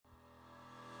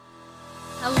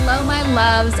Hello, my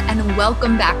loves, and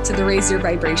welcome back to the Raise Your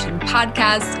Vibration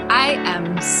podcast. I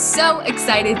am so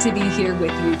excited to be here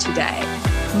with you today.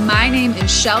 My name is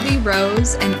Shelby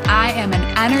Rose, and I am an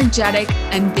energetic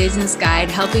and business guide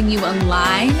helping you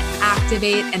align,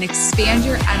 activate, and expand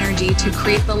your energy to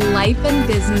create the life and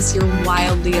business you're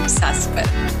wildly obsessed with.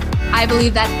 I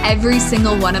believe that every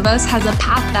single one of us has a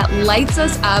path that lights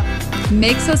us up,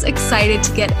 makes us excited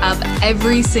to get up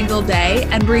every single day,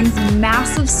 and brings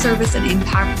massive service and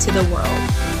impact to the world.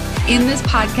 In this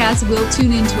podcast, we'll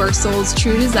tune into our soul's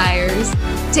true desires,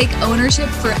 take ownership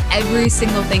for every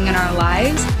single thing in our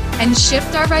lives, and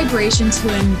shift our vibration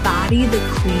to embody the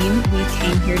queen we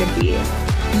came here to be.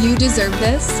 You deserve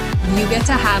this. You get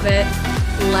to have it.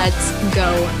 Let's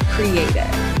go create it.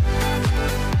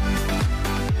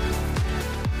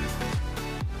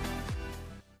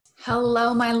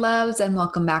 Hello, my loves, and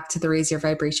welcome back to the Raise Your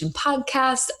Vibration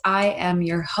podcast. I am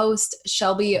your host,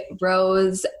 Shelby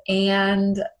Rose,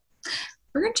 and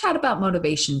we're going to chat about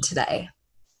motivation today.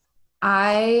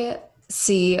 I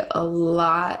see a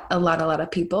lot of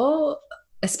people,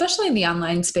 especially in the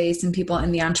online space and people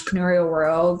in the entrepreneurial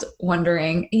world,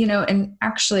 wondering, and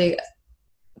actually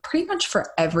pretty much for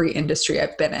every industry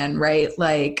I've been in, right?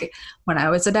 Like when I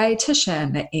was a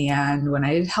dietitian and when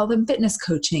I did health and fitness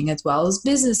coaching as well as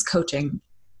business coaching,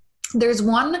 there's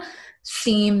one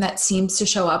theme that seems to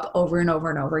show up over and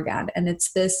over and over again. And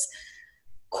it's this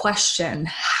question: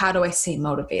 how do I stay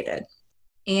motivated?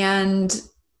 And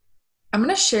I'm going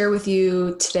to share with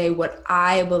you today what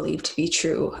I believe to be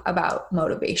true about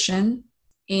motivation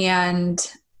and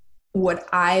what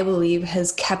I believe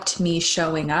has kept me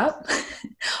showing up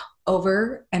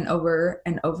over and over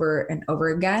and over and over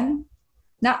again.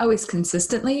 Not always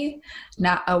consistently,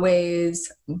 not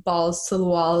always balls to the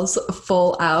walls,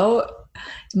 full out.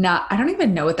 I don't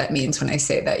even know what that means when I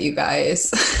say that, you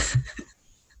guys.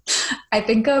 I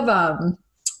think of, oh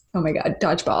my God,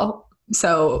 dodgeball.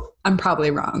 So I'm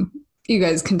probably wrong. You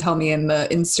guys can tell me in the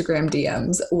Instagram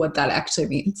DMs what that actually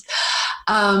means.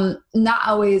 Not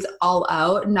always all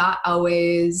out, not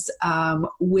always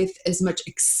with as much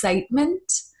excitement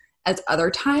as other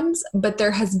times, but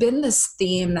there has been this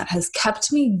theme that has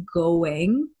kept me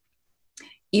going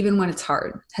even when it's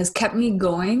hard, has kept me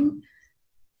going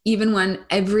even when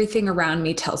everything around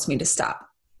me tells me to stop.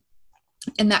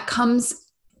 And that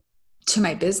comes to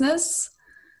my business,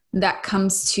 that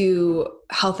comes to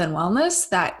health and wellness,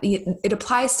 that it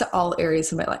applies to all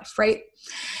areas of my life, right?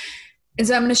 And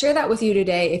so I'm going to share that with you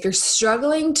today. If you're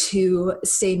struggling to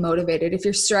stay motivated, if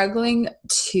you're struggling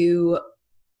to,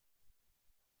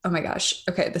 oh my gosh,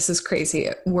 okay, this is crazy.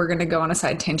 We're going to go on a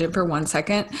side tangent for 1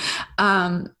 second.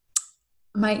 My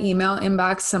email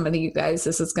inbox, some of you guys,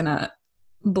 this is going to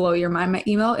blow your mind. My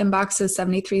email inbox is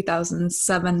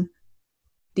 73737.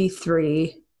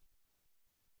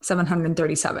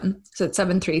 So it's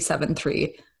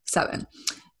 73737.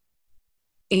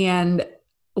 And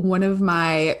one of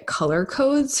my color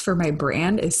codes for my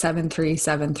brand is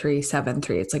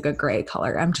 737373. It's like a gray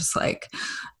color. I'm just like,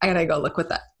 I gotta go look what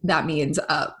that means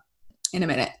up in a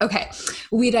minute. Okay,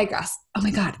 we digress. Oh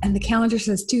my God. And the calendar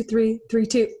says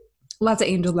 2332. Lots of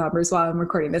angel numbers while I'm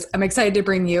recording this. I'm excited to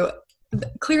bring you,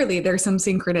 clearly there's some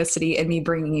synchronicity in me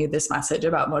bringing you this message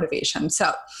about motivation.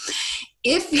 So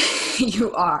if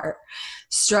you are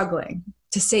struggling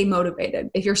to stay motivated,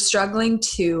 if you're struggling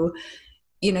to,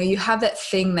 you have that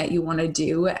thing that you want to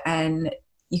do and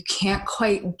you can't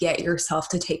quite get yourself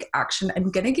to take action,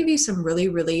 I'm going to give you some really,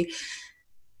 really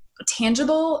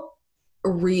tangible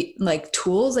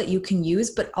tools that you can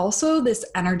use, but also this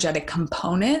energetic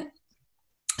component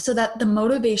so that the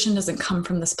motivation doesn't come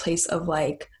from this place of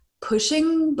like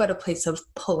pushing, but a place of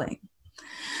pulling.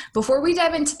 Before we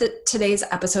dive into today's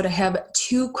episode, I have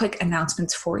 2 quick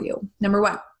announcements for you. Number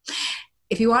 1,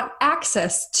 if you want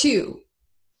access to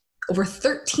over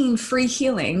 13 free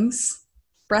healings,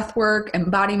 breath work,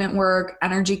 embodiment work,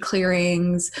 energy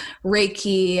clearings,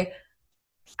 Reiki,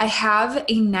 I have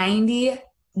a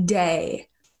 90-day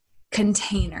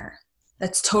container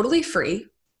that's totally free.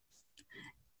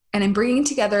 And I'm bringing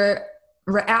together,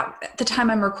 at the time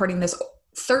I'm recording this,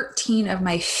 13 of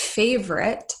my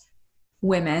favorite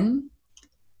women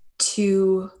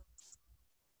to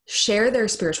share their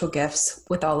spiritual gifts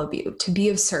with all of you, to be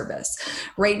of service.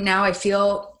 Right now, I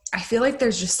feel like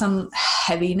there's just some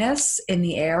heaviness in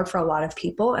the air for a lot of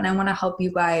people. And I want to help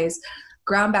you guys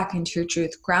ground back into your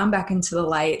truth, ground back into the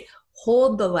light,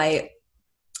 hold the light.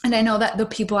 And I know that the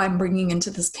people I'm bringing into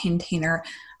this container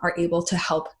are able to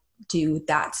help do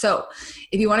that. So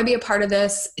if you want to be a part of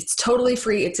this, it's totally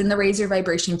free. It's in the Raise Your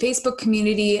Vibration Facebook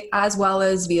community, as well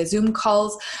as via Zoom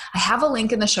calls. I have a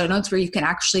link in the show notes where you can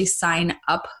actually sign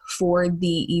up for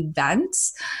the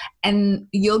events, and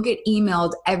you'll get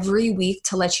emailed every week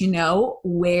to let you know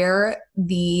where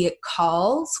the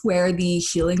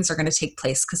healings are going to take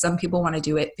place. Because some people want to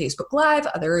do it Facebook Live,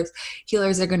 other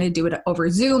healers are going to do it over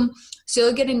Zoom. So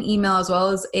you'll get an email as well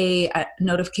as a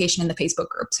notification in the Facebook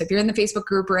group. So if you're in the Facebook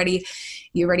group already,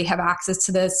 you already have access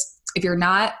to this. If you're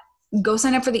not, go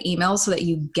sign up for the email so that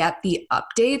you get the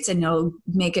updates, and it'll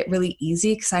make it really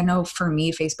easy. Because I know for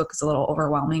me, Facebook is a little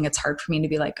overwhelming. It's hard for me to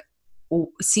be like,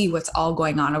 see what's all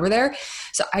going on over there.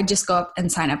 So I just go up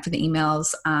and sign up for the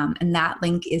emails. And that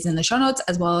link is in the show notes,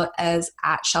 as well as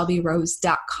at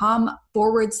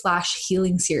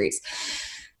shelbyrose.com/healing series.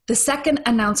 The second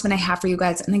announcement I have for you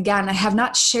guys, and again, I have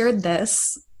not shared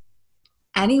this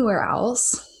anywhere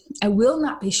else. I will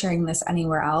not be sharing this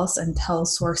anywhere else until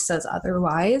Source says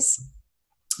otherwise,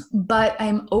 but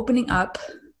I'm opening up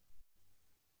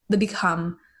the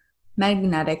Become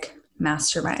Magnetic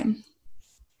Mastermind.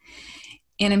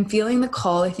 And I'm feeling the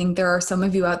call. I think there are some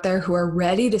of you out there who are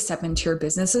ready to step into your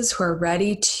businesses, who are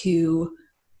ready to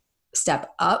step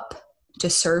up, to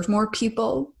serve more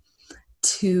people,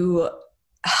 to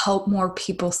help more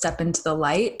people step into the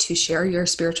light, to share your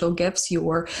spiritual gifts,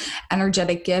 your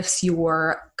energetic gifts,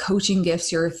 your coaching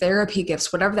gifts, your therapy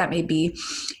gifts, whatever that may be,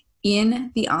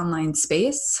 in the online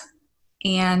space.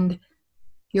 And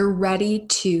you're ready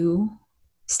to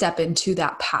step into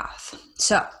that path.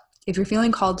 So if you're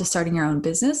feeling called to starting your own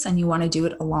business and you want to do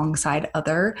it alongside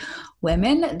other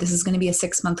women, this is going to be a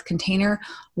 6-month container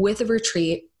with a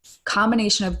retreat,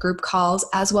 combination of group calls,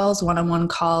 as well as one-on-one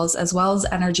calls, as well as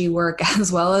energy work,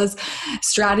 as well as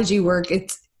strategy work.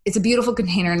 It's a beautiful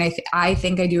container. And I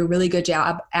think I do a really good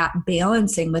job at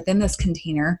balancing within this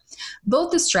container,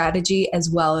 both the strategy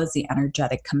as well as the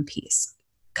energetic component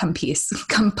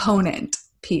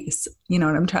piece. You know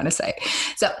what I'm trying to say?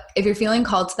 So if you're feeling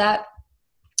called to that,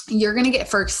 you're going to get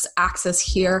first access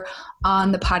here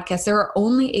on the podcast. There are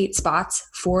only 8 spots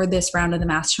for this round of the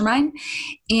mastermind.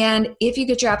 And if you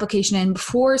get your application in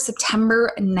before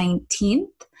September 19th,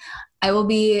 I will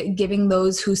be giving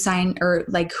those who sign or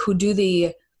who do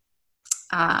the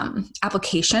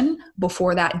application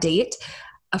before that date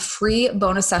a free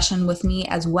bonus session with me,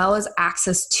 as well as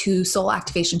access to soul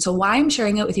activation. So why I'm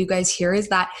sharing it with you guys here is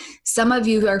that some of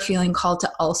you are feeling called to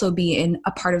also be in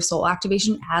a part of soul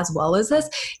activation as well as this.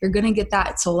 You're going to get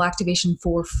that soul activation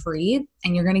for free,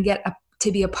 and you're going to get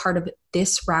to be a part of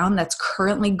this round that's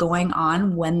currently going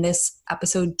on when this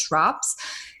episode drops.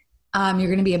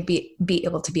 You're going to be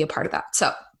able to be a part of that.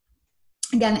 So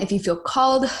again, if you feel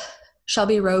called,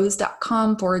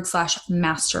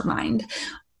 shelbyrose.com/mastermind.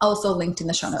 Also linked in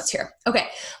the show notes here. Okay,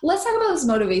 let's talk about this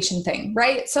motivation thing,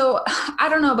 right? So I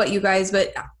don't know about you guys,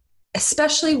 but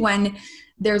especially when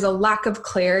there's a lack of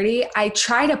clarity, I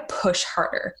try to push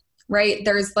harder, right?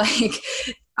 There's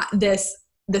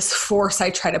this force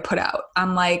I try to put out.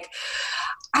 I'm like,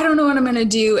 I don't know what I'm going to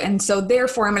do. And so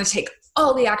therefore I'm going to take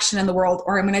all the action in the world,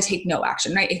 or I'm going to take no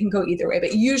action, right? It can go either way.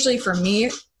 But usually for me,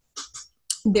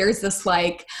 there's this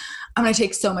I'm going to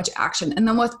take so much action. And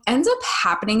then what ends up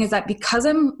happening is that because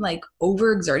I'm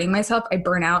overexerting myself, I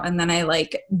burn out, and then I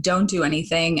don't do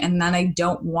anything. And then I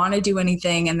don't want to do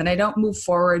anything. And then I don't move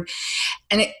forward.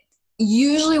 And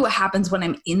usually what happens when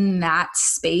I'm in that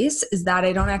space is that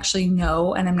I don't actually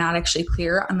know, and I'm not actually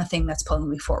clear on the thing that's pulling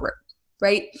me forward.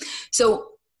 Right. So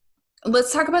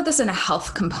let's talk about this in a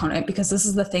health component, because this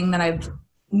is the thing that I've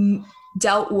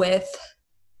dealt with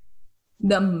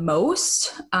the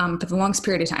most for the longest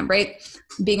period of time, right?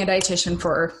 Being a dietitian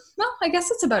for, I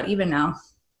guess it's about even now.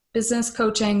 Business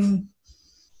coaching,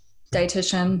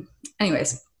 dietitian.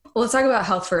 Anyways, let's talk about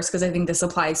health first, because I think this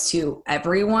applies to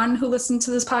everyone who listens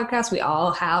to this podcast. We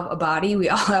all have a body. We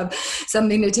all have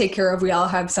something to take care of. We all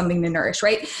have something to nourish,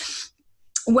 right?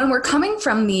 When we're coming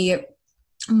from the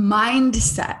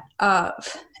mindset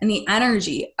of and the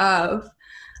energy of,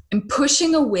 I'm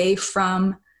pushing away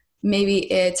from,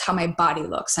 maybe it's how my body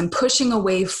looks. I'm pushing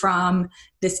away from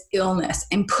this illness.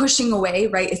 I'm pushing away,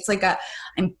 right? It's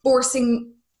I'm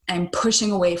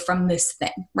pushing away from this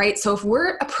thing, right? So if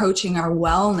we're approaching our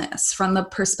wellness from the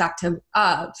perspective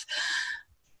of,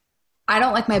 I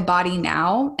don't like my body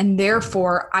now, and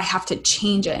therefore I have to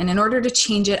change it. And in order to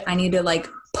change it, I need to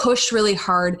push really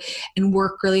hard and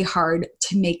work really hard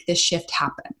to make this shift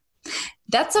happen.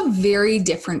 That's a very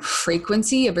different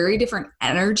frequency, a very different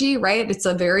energy, right? It's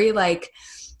a very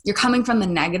you're coming from the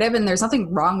negative, and there's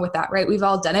nothing wrong with that, right? We've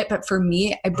all done it. But for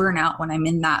me, I burn out when I'm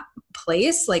in that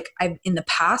place. Like in the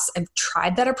past, I've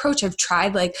tried that approach. I've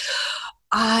tried like,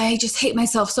 I just hate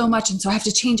myself so much. And so I have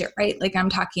to change it, right? Like I'm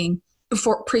talking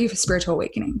before pre-spiritual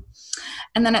awakening.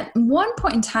 And then at one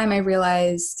point in time, I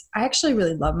realized I actually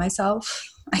really love myself.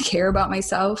 I care about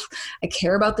myself. I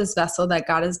care about this vessel that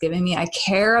God has given me. I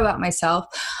care about myself.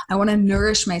 I want to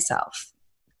nourish myself.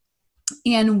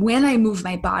 And when I move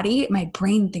my body, my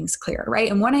brain thinks clear,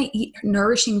 right? And when I eat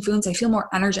nourishing foods, I feel more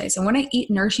energized. And when I eat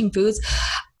nourishing foods,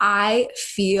 I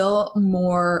feel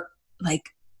more like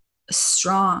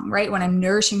strong, right? When I'm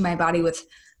nourishing my body with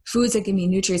foods that give me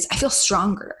nutrients, I feel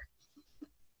stronger.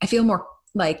 I feel more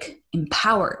like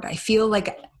empowered. I feel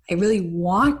like I really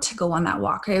want to go on that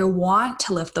walk. I want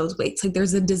to lift those weights. Like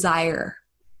there's a desire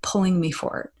pulling me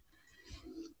forward.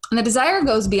 And the desire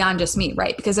goes beyond just me,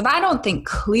 right? Because if I don't think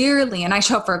clearly and I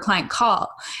show up for a client call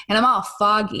and I'm all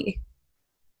foggy,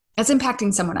 that's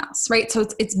impacting someone else, right? So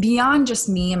it's beyond just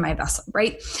me and my vessel,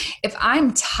 right? If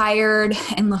I'm tired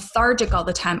and lethargic all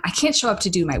the time, I can't show up to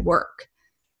do my work.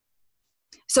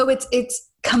 So it's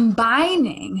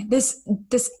combining this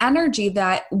energy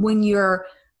that when you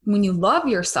love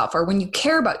yourself, or when you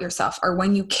care about yourself, or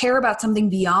when you care about something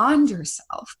beyond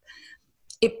yourself,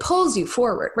 it pulls you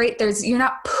forward, right? You're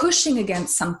not pushing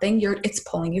against something, it's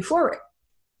pulling you forward.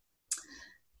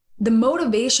 The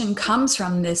motivation comes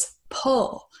from this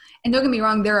pull. And don't get me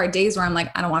wrong, there are days where I'm like,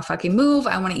 I don't want to fucking move.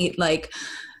 I want to eat like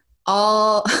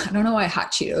I don't know why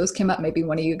hot Cheetos came up. Maybe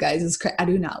one of you guys is, I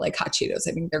do not like hot Cheetos.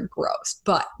 I think they're gross,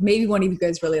 but maybe one of you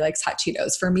guys really likes hot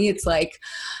Cheetos. For me, it's like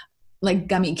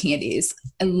gummy candies.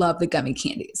 I love the gummy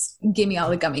candies. Give me all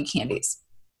the gummy candies.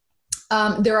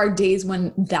 There are days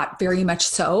when that very much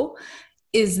so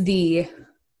is the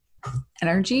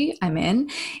energy I'm in.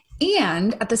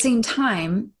 And at the same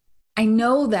time, I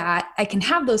know that I can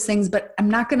have those things, but I'm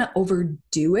not going to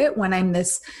overdo it when I'm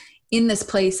in this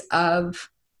place of,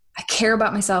 I care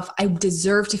about myself. I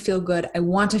deserve to feel good. I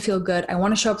want to feel good. I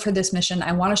want to show up for this mission.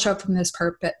 I want to show up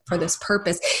for this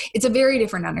purpose. It's a very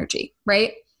different energy,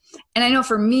 right? And I know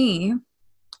for me,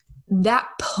 that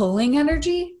pulling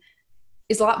energy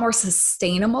is a lot more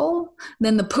sustainable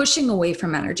than the pushing away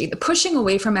from energy. The pushing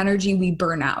away from energy, we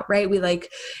burn out, right? We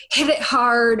like hit it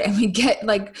hard and we get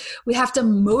like, we have to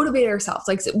motivate ourselves.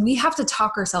 Like we have to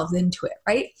talk ourselves into it,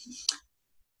 right?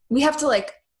 We have to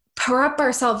like prep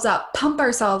ourselves up, pump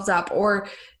ourselves up, or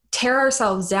tear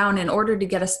ourselves down in order to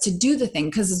get us to do the thing,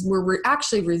 because we're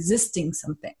actually resisting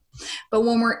something. But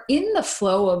when we're in the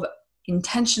flow of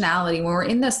intentionality, when we're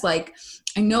in this, like,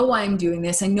 I know why I'm doing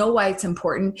this, I know why it's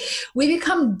important, we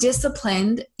become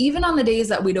disciplined even on the days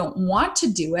that we don't want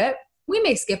to do it. We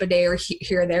may skip a day or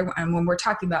here or there. And when we're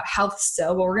talking about health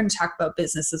still, but we're going to talk about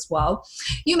business as well.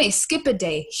 You may skip a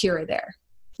day here or there.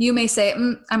 You may say,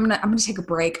 I'm going to take a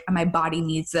break and my body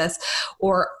needs this,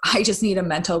 or I just need a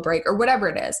mental break, or whatever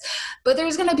it is. But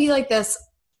there's going to be like this,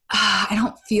 I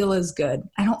don't feel as good.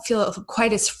 I don't feel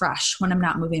quite as fresh when I'm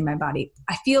not moving my body.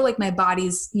 I feel like my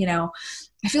body's,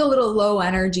 I feel a little low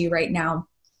energy right now.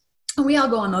 And we all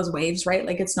go on those waves, right?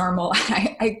 Like it's normal.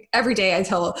 Every day I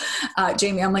tell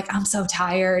Jamie, I'm like, I'm so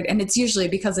tired. And it's usually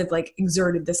because I've like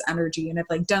exerted this energy and I've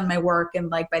like done my work. And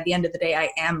like by the end of the day, I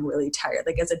am really tired.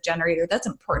 Like as a generator, that's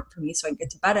important for me so I can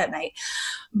get to bed at night.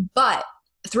 But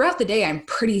throughout the day, I'm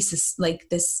pretty like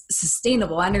this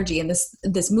sustainable energy and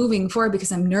this moving forward,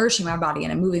 because I'm nourishing my body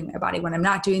and I'm moving my body. When I'm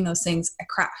not doing those things, I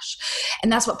crash.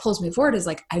 And that's what pulls me forward, is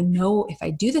like, I know if I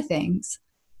do the things,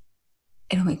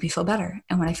 it'll make me feel better.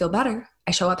 And when I feel better,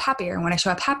 I show up happier. And when I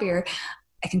show up happier,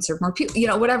 I can serve more people,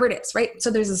 whatever it is, right?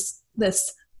 So there's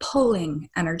this pulling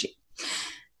energy.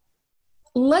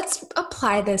 Let's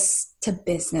apply this to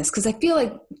business, because I feel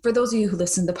like for those of you who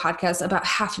listen to the podcast, about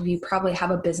half of you probably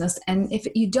have a business. And if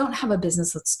you don't have a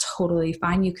business, that's totally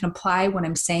fine. You can apply what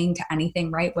I'm saying to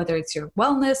anything, right? Whether it's your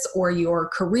wellness or your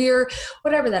career,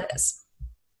 whatever that is.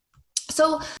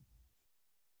 So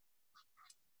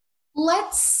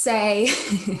let's say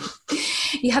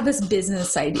you have this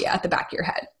business idea at the back of your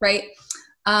head, right?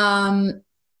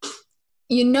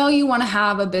 You want to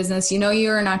have a business,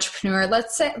 you're an entrepreneur.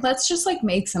 Let's just like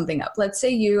make something up. Let's say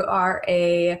you are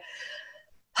that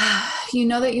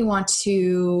you want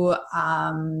to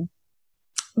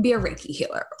be a Reiki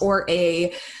healer or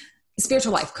a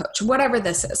spiritual life coach, whatever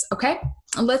this is. Okay.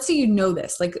 And let's say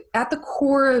this, like at the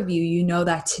core of you, you know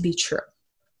that to be true.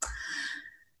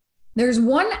 There's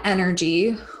one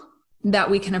energy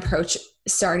that we can approach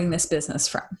starting this business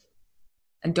from.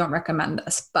 I don't recommend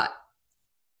this, but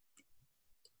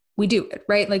we do it,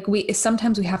 right? Like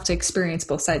sometimes we have to experience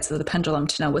both sides of the pendulum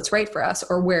to know what's right for us,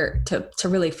 or where to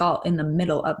really fall in the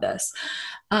middle of this.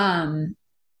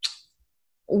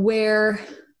 Where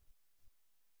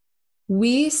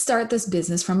we start this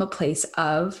business from a place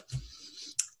of,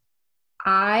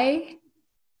 I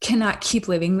cannot keep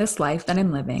living this life that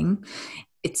I'm living.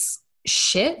 It's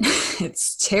shit.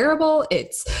 It's terrible.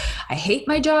 I hate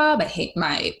my job. I hate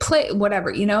my play,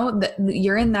 whatever,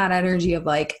 you're in that energy of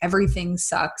like, everything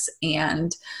sucks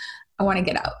and I want to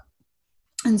get out.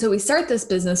 And so we start this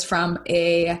business from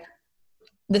the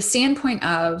standpoint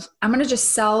of, I'm going to just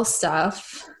sell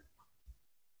stuff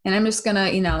and I'm just going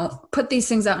to, put these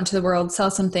things out into the world,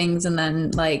 sell some things, and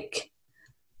then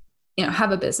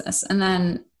have a business. And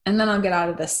then I'll get out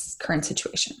of this current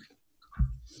situation.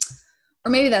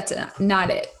 Or maybe that's not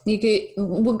it.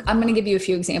 I'm going to give you a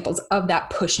few examples of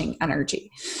that pushing energy.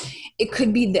 It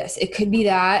could be this. It could be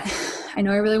that I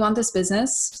know I really want this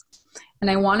business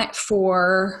and I want it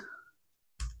for,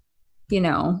 I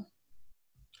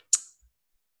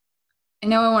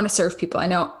know I want to serve people. I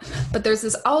know, but there's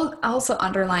this also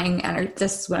underlying energy.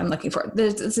 This is what I'm looking for.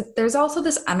 There's also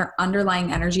this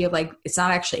underlying energy of like, it's not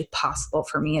actually possible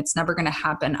for me. It's never going to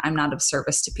happen. I'm not of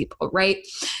service to people, right?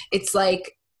 It's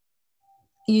like,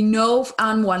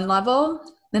 on one level,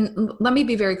 then let me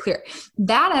be very clear.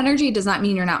 That energy does not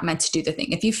mean you're not meant to do the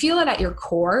thing. If you feel it at your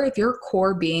core, if your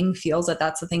core being feels that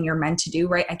that's the thing you're meant to do,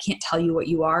 right? I can't tell you what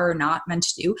you are or not meant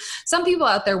to do. Some people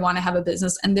out there want to have a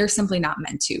business and they're simply not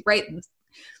meant to, right?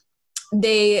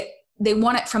 They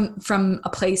want it from a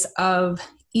place of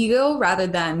ego rather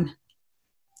than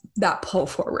that pull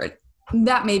forward.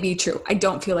 That may be true. I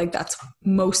don't feel like that's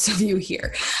most of you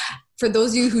here. For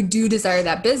those of you who do desire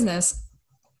that business,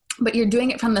 but you're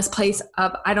doing it from this place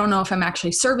of, I don't know if I'm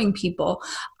actually serving people.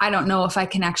 I don't know if I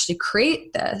can actually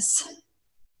create this.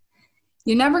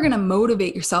 You're never going to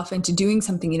motivate yourself into doing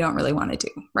something you don't really want to do,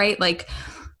 right? Like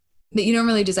that you don't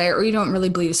really desire or you don't really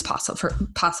believe is possible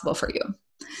for you.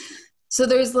 So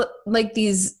there's like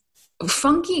these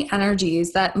funky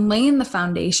energies that lay in the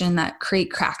foundation, that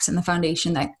create cracks in the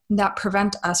foundation that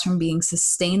prevent us from being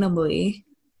sustainably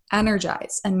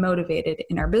energized and motivated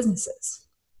in our businesses.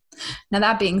 Now,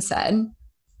 that being said,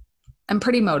 I'm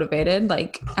pretty motivated.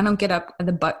 Like, I don't get up at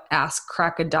the butt ass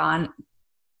crack of dawn.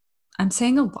 I'm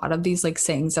saying a lot of these like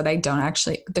sayings that I don't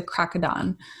actually, the crack of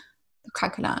dawn. I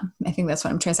think that's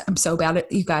what I'm trying to say. I'm so bad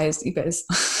at you guys. If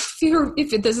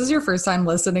this is your first time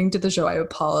listening to the show, I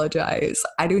apologize.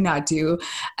 I do not do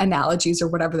analogies or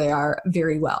whatever they are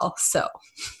very well. So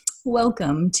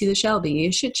welcome to the Shelby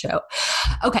Shit Show.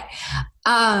 Okay.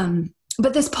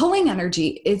 But this pulling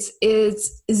energy is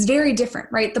very different,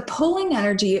 right? The pulling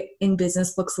energy in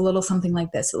business looks a little something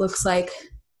like this. It looks like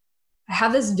I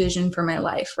have this vision for my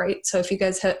life, right? So if you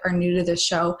guys are new to this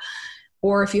show,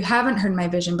 or if you haven't heard my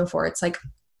vision before, it's like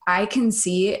I can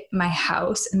see my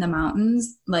house in the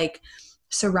mountains, like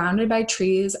surrounded by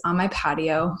trees on my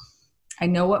patio. I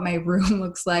know what my room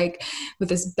looks like with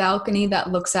this balcony that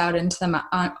looks out into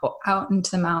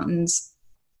the mountains.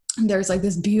 There's like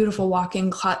this beautiful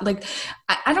walk-in closet. Like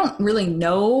I don't really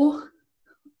know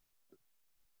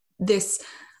this,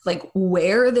 like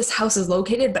where this house is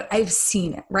located, but I've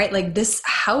seen it, right? Like this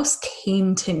house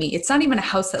came to me. It's not even a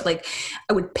house that like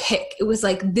I would pick. It was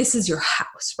like, this is your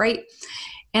house, right?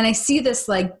 And I see this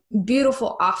like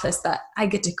beautiful office that I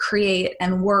get to create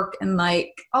and work, and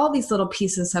like all these little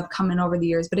pieces have come in over the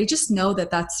years, but I just know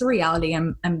that that's the reality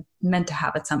I'm meant to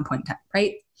have at some point in time,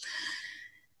 right?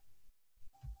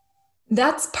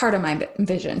 That's part of my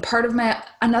vision.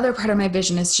 Another part of my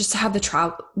vision is just to have the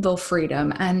travel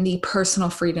freedom and the personal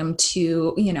freedom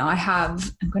to,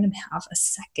 I'm going to have a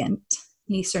second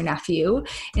niece or nephew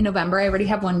in November. I already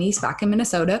have one niece back in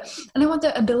Minnesota, and I want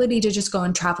the ability to just go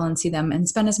and travel and see them and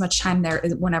spend as much time there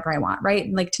whenever I want, right?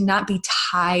 Like to not be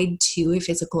tied to a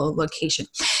physical location.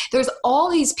 There's all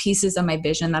these pieces of my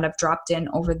vision that have dropped in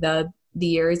over the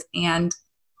years, and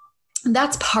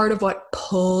that's part of what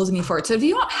pulls me forward. So if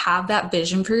you don't have that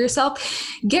vision for yourself,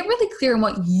 get really clear on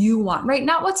what you want, right?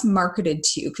 Not what's marketed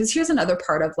to you. Because here's another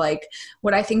part of like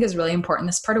what I think is really important.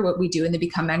 This part of what we do in the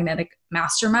Become Magnetic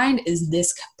Mastermind is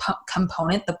this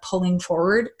component, the pulling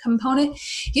forward component.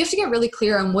 You have to get really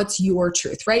clear on what's your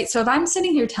truth, right? So if I'm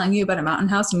sitting here telling you about a mountain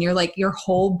house and you're like, your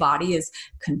whole body is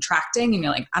contracting and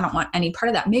you're like, I don't want any part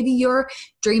of that. Maybe your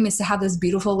dream is to have this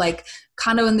beautiful like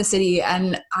condo in the city,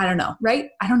 and I don't know, right?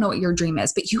 I don't know what your dream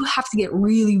is, but you have to get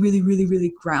really, really, really,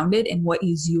 really grounded in what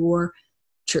is your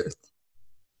truth.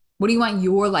 What do you want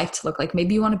your life to look like?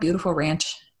 Maybe you want a beautiful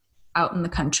ranch out in the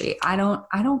country. I don't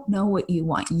know what you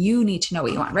want. You need to know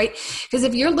what you want, right? Because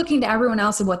if you're looking to everyone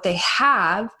else and what they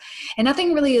have, and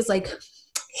nothing really is like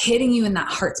hitting you in that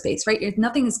heart space, right?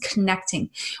 Nothing is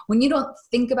connecting. When you don't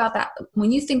think about that,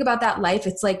 when you think about that life,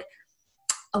 it's like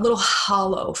a little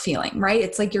hollow feeling, right?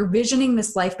 It's like you're visioning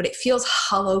this life, but it feels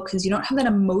hollow because you don't have that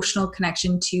emotional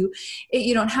connection to it.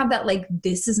 You don't have that, like,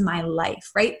 this is my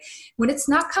life, right? When it's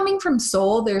not coming from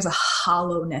soul, there's a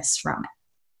hollowness from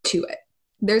it to it.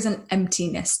 There's an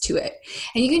emptiness to it.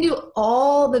 And you can do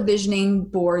all the visioning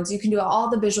boards, you can do all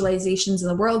the visualizations in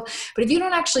the world, but if you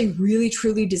don't actually really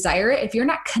truly desire it, if you're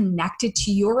not connected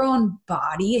to your own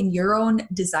body and your own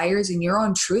desires and your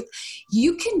own truth,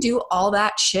 you can do all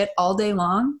that shit all day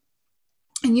long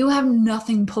and you have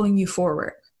nothing pulling you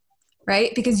forward,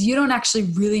 right? Because you don't actually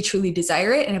really truly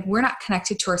desire it. And if we're not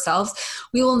connected to ourselves,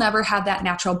 we will never have that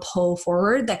natural pull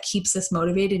forward that keeps us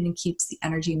motivated and keeps the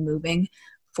energy moving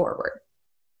forward.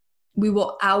 We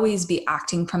will always be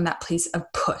acting from that place of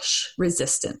push,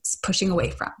 resistance, pushing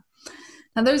away from.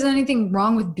 Now, there's anything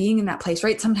wrong with being in that place,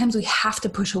 right? Sometimes we have to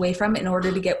push away from it in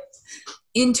order to get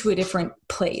into a different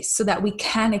place so that we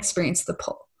can experience the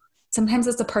pull. Sometimes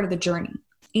that's a part of the journey.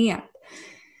 And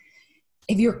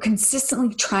if you're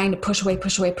consistently trying to push away,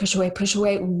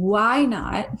 why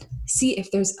not see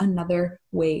if there's another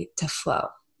way to flow?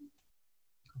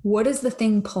 What is the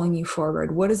thing pulling you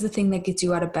forward? What is the thing that gets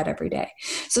you out of bed every day?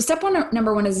 So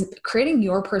number one is creating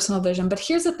your personal vision. But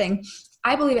here's the thing.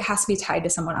 I believe it has to be tied to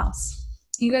someone else.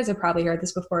 You guys have probably heard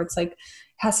this before. It's like, it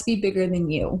has to be bigger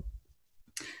than you.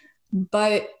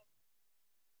 But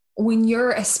when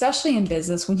you're, especially in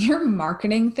business, when you're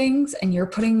marketing things and you're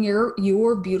putting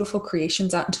your beautiful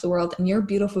creations out into the world and your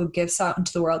beautiful gifts out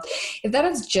into the world, if that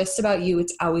is just about you,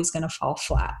 it's always going to fall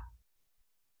flat.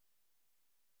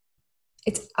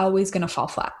 It's always going to fall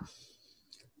flat.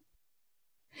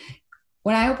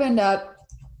 When I opened up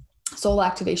Soul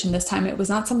Activation this time, it was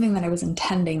not something that I was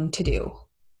intending to do.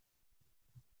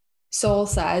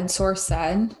 Source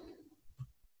said,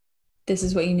 this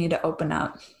is what you need to open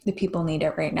up. The people need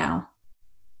it right now.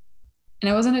 And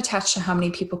I wasn't attached to how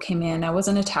many people came in. I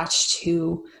wasn't attached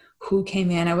to who came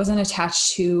in. I wasn't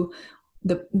attached to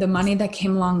the money that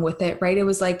came along with it, right? It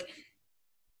was like,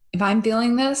 if I'm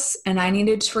feeling this and I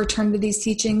needed to return to these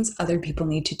teachings, other people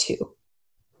need to too.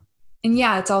 And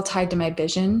yeah, it's all tied to my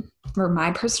vision for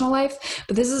my personal life,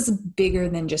 but this is bigger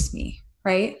than just me,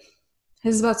 right?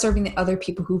 This is about serving the other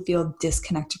people who feel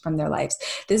disconnected from their lives.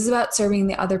 This is about serving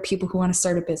the other people who want to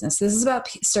start a business. This is about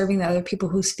serving the other people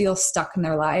who feel stuck in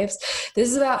their lives. This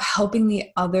is about helping the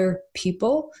other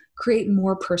people create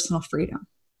more personal freedom.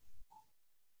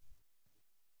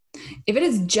 If it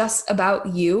is just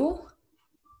about you,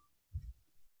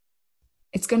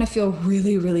 it's going to feel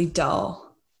really, really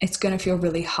dull. It's going to feel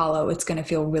really hollow. It's going to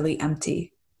feel really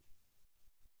empty.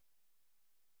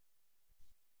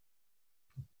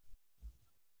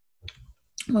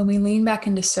 When we lean back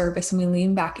into service and we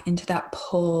lean back into that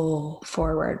pull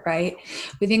forward, right?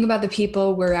 We think about the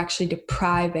people we're actually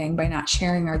depriving by not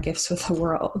sharing our gifts with the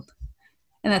world.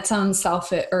 And that sounds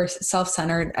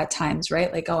self-centered at times,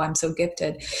 right? Like, oh, I'm so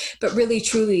gifted. But really,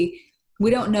 truly, we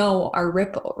don't know our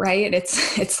ripple, right?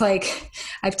 It's like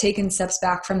I've taken steps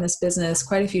back from this business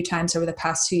quite a few times over the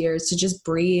past 2 years to just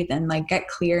breathe and like get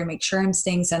clear and make sure I'm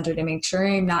staying centered and make sure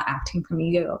I'm not acting from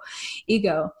ego.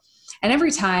 And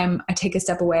every time I take a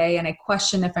step away and I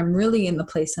question if I'm really in the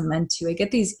place I'm meant to, I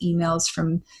get these emails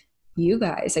from you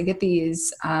guys. I get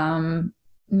these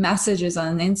messages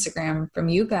on Instagram from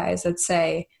you guys that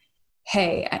say,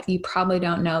 hey, you probably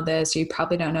don't know this, or you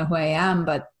probably don't know who I am,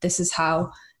 but this is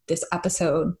how this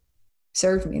episode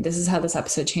served me. This is how this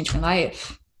episode changed my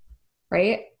life,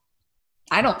 right?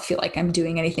 I don't feel like I'm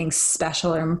doing anything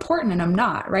special or important, and I'm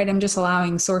not, right? I'm just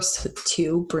allowing Source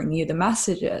to bring you the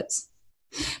messages.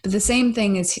 But the same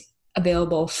thing is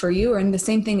available for you, and the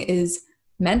same thing is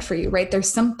meant for you, right? There's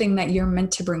something that you're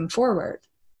meant to bring forward.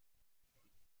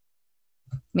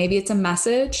 Maybe it's a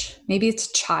message, maybe it's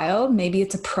a child, maybe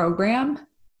it's a program,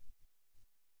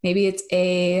 maybe it's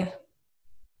a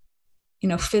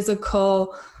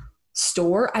physical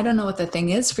store. I don't know what the thing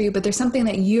is for you, but there's something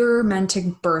that you're meant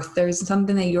to birth. There's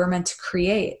something that you're meant to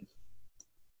create.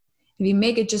 If you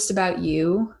make it just about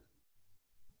you,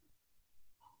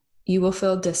 you will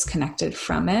feel disconnected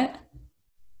from it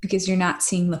because you're not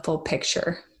seeing the full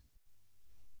picture.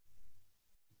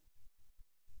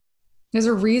 There's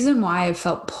a reason why I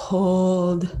felt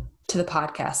pulled to the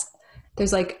podcast.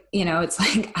 There's it's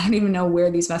like, I don't even know where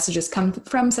these messages come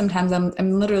from. Sometimes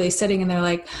I'm literally sitting and they're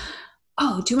like,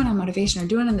 oh, doing on motivation or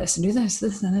doing on this and do this and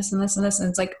this and this and this. And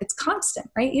it's like, it's constant,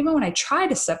 right? Even when I try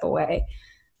to step away,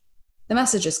 the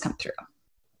messages come through.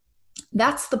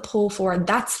 That's the pull forward.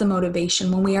 That's the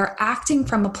motivation. When we are acting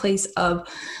from a place of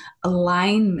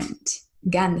alignment,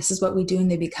 again, this is what we do in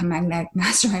the Become Magnetic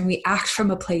Mastermind. We act from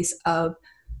a place of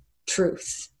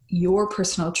truth, your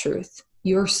personal truth,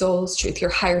 your soul's truth,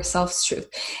 your higher self's truth.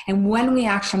 And when we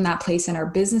act from that place in our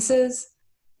businesses,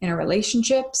 in our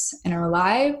relationships, in our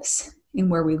lives, in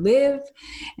where we live,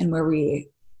 and where we,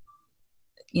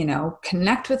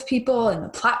 connect with people and the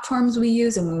platforms we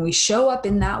use, and when we show up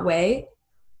in that way,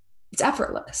 it's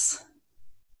effortless.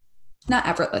 Not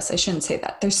effortless, I shouldn't say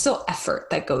that. There's still effort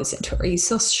that goes into it. You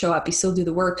still show up, you still do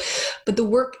the work, but the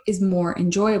work is more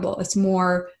enjoyable. It's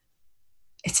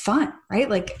fun, right?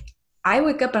 Like, I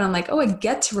wake up and I'm like, oh, I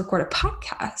get to record a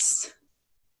podcast.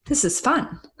 This is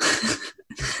fun.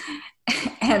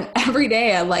 And every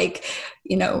day I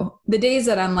the days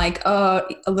that I'm like, oh,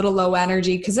 a little low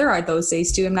energy, because there are those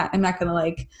days too. I'm not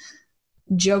going to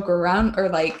joke around or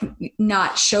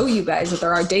not show you guys that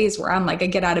there are days where I'm like, I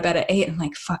get out of bed at 8 and I'm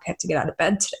like, fuck, I have to get out of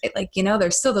bed today.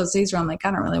 There's still those days where I'm like,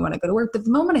 I don't really want to go to work. But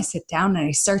the moment I sit down and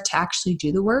I start to actually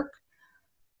do the work,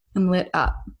 I'm lit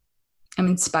up. I'm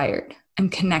inspired. I'm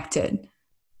connected.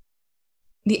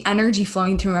 The energy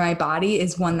flowing through my body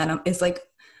is one that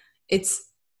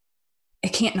I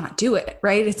can't not do it,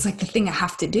 right? It's like the thing I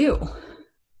have to do.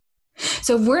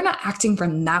 So if we're not acting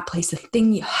from that place, the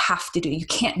thing you have to do, you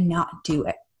can't not do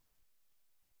it.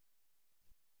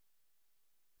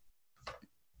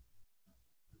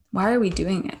 Why are we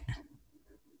doing it?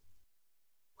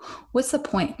 What's the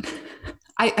point?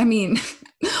 I mean,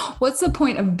 what's the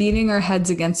point of beating our heads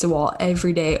against a wall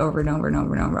every day over and over and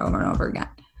over and over and over and over again?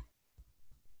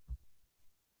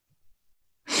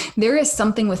 There is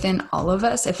something within all of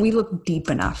us, if we look deep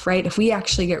enough, right? If we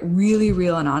actually get really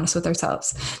real and honest with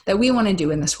ourselves, that we want to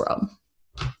do in this world.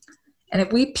 And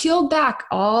if we peel back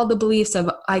all the beliefs of,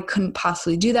 I couldn't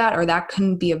possibly do that, or that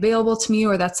couldn't be available to me,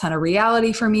 or that's not a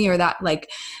reality for me, or that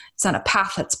it's not a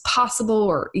path that's possible,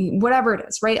 or whatever it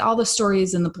is, right? All the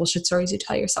stories and the bullshit stories you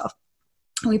tell yourself.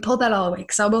 And we pull that all away.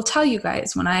 Because I will tell you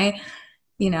guys, when I,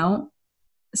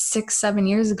 6-7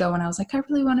 years ago, when I was like, I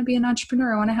really want to be an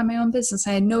entrepreneur, I want to have my own business,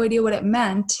 I had no idea what it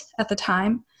meant at the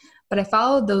time, but I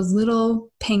followed those little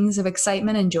pings of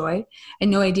excitement and joy. I had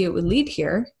no idea it would lead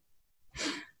here.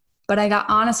 But I got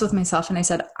honest with myself and I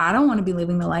said, I don't want to be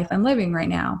living the life I'm living right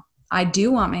now. I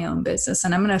do want my own business,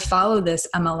 and I'm going to follow this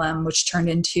MLM, which turned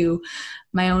into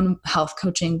my own health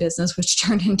coaching business, which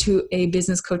turned into a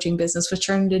business coaching business, which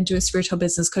turned into a spiritual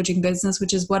business coaching business,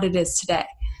 which is what it is today.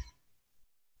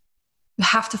 You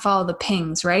have to follow the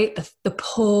pings, right? The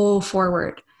pull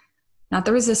forward, not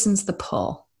the resistance, the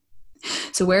pull.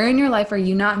 So where in your life are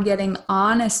you not getting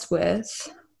honest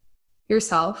with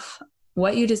yourself,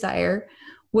 what you desire?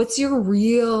 What's your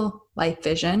real life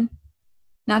vision?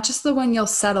 Not just the one you'll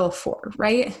settle for,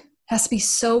 right? It has to be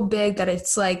so big that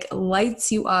it's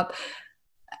lights you up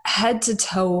head to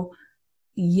toe.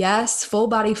 Yes, full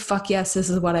body, fuck yes,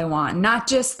 this is what I want. Not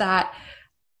just that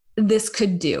this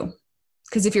could do.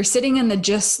 Because if you're sitting in the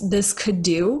just this could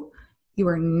do, you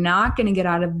are not going to get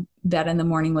out of bed in the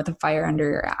morning with a fire under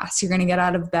your ass. You're going to get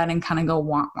out of bed and kind of go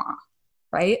wah wah,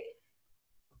 right?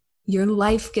 Your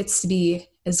life gets to be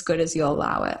as good as you'll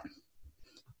allow it.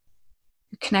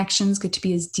 Your connections get to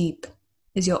be as deep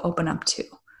as you'll open up to.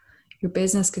 Your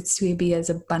business gets to be as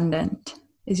abundant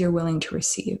as you're willing to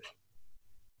receive.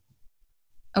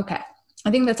 Okay. I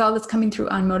think that's all that's coming through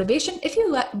on motivation. If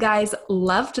you guys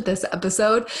loved this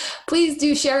episode, please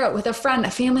do share it with a friend, a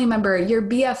family member, your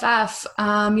BFF,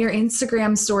 your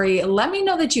Instagram story. Let me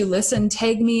know that you listened.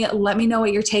 Tag me. Let me know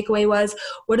what your takeaway was.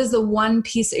 What is the one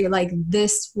piece that you're like,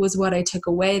 this was what I took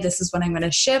away. This is what I'm going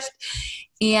to shift.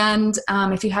 And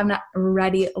if you have not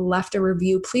already left a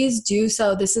review, please do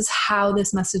so. This is how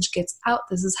this message gets out.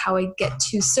 This is how I get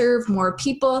to serve more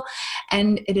people.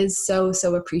 And it is so,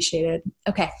 so appreciated.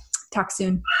 Okay. Talk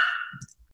soon.